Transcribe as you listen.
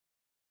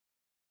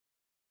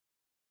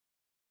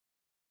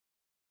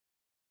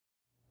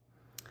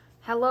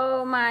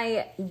Hello,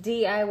 my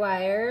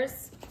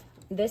DIYers.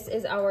 This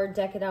is our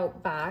Deck It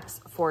Out box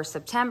for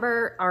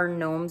September, our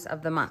gnomes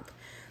of the month.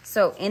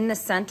 So in the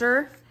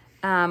center,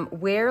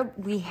 where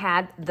we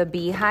had the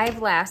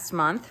beehive last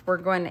month, we're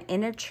going to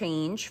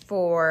interchange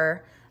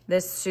for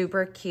this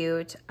super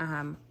cute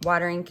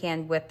watering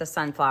can with the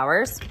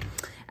sunflowers.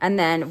 And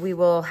then we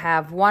will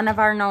have one of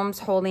our gnomes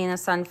holding a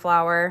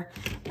sunflower,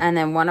 and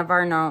then one of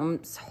our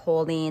gnomes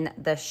holding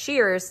the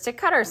shears to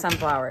cut our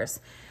sunflowers.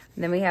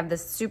 And then we have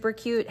this super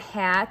cute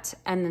hat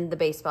and then the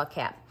baseball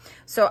cap.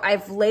 So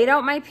I've laid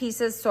out my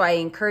pieces, so I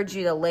encourage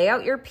you to lay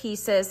out your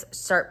pieces,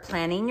 start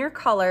planning your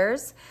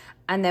colors,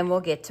 and then we'll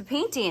get to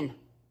painting.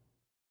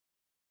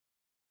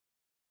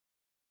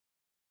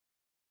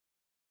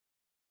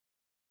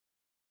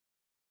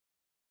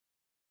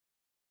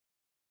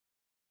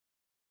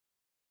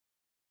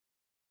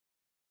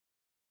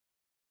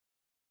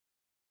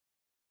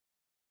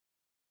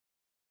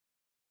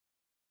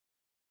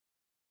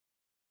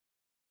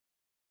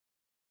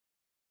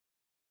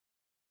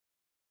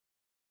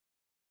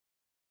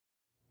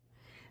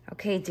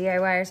 Okay,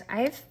 DIYers,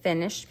 I have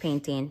finished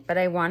painting, but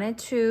I wanted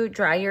to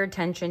draw your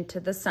attention to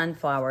the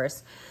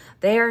sunflowers.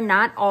 They are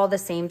not all the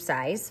same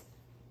size.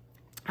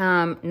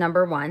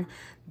 Number one,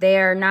 they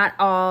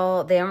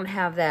don't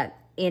have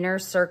that inner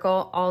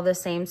circle all the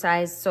same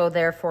size, so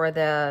therefore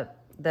the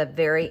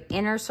very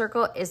inner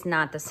circle is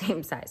not the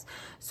same size.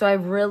 So I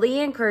really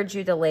encourage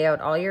you to lay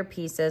out all your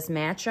pieces,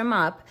 match them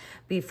up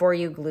before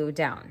you glue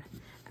down.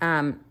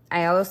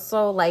 I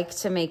also like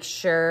to make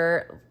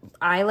sure,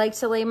 I like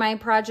to lay my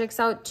projects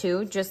out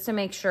too, just to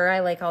make sure I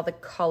like all the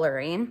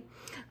coloring,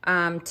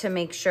 to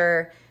make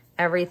sure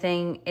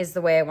everything is the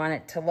way I want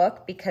it to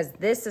look, because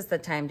this is the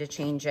time to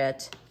change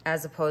it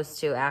as opposed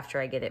to after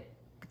I get it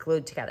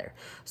glued together.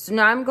 So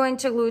now I'm going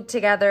to glue it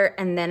together,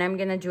 and then I'm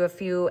gonna do a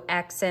few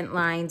accent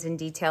lines and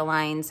detail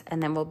lines,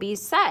 and then we'll be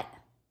set.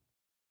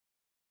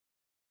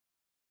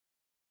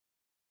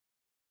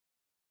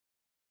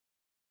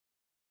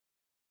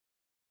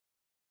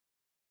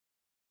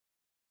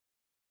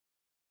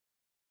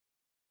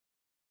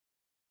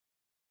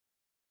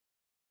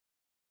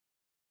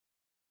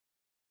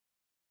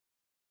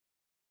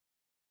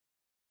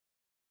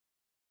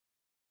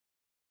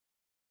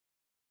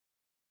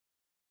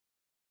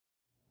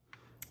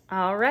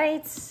 All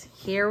right,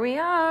 here we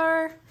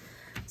are.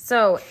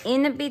 So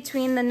in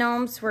between the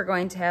gnomes, we're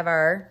going to have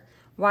our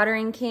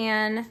watering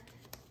can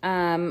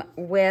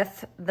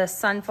with the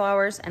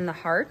sunflowers and the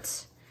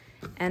heart.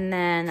 And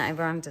then I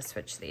want to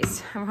switch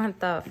these. I want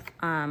the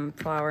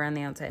flower on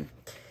the outside.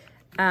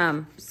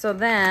 So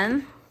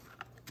then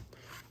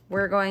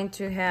we're going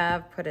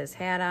to put his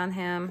hat on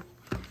him.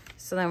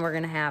 So then we're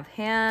gonna have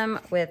him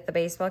with the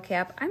baseball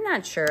cap. I'm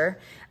not sure.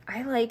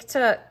 I like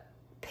to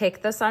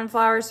pick the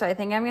sunflower, so I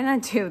think I'm gonna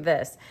do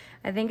this.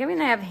 I think I'm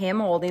gonna have him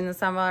holding the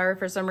sunflower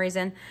for some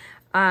reason,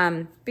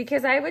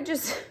 because I would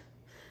just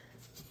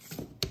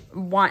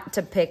want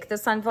to pick the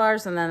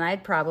sunflowers, and then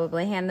I'd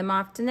probably hand them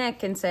off to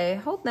Nick and say,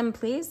 hold them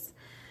please.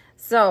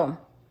 So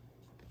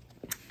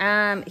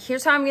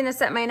here's how I'm gonna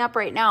set mine up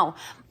right now.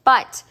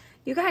 But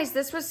you guys,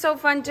 this was so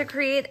fun to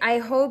create. I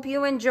hope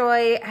you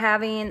enjoy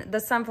having the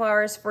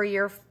sunflowers for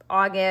your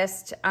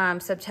August,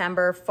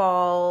 September,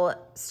 fall,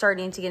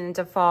 starting to get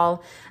into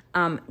fall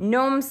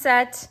gnome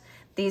set.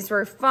 These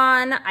were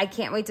fun. I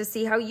can't wait to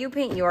see how you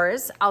paint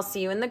yours. I'll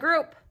see you in the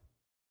group.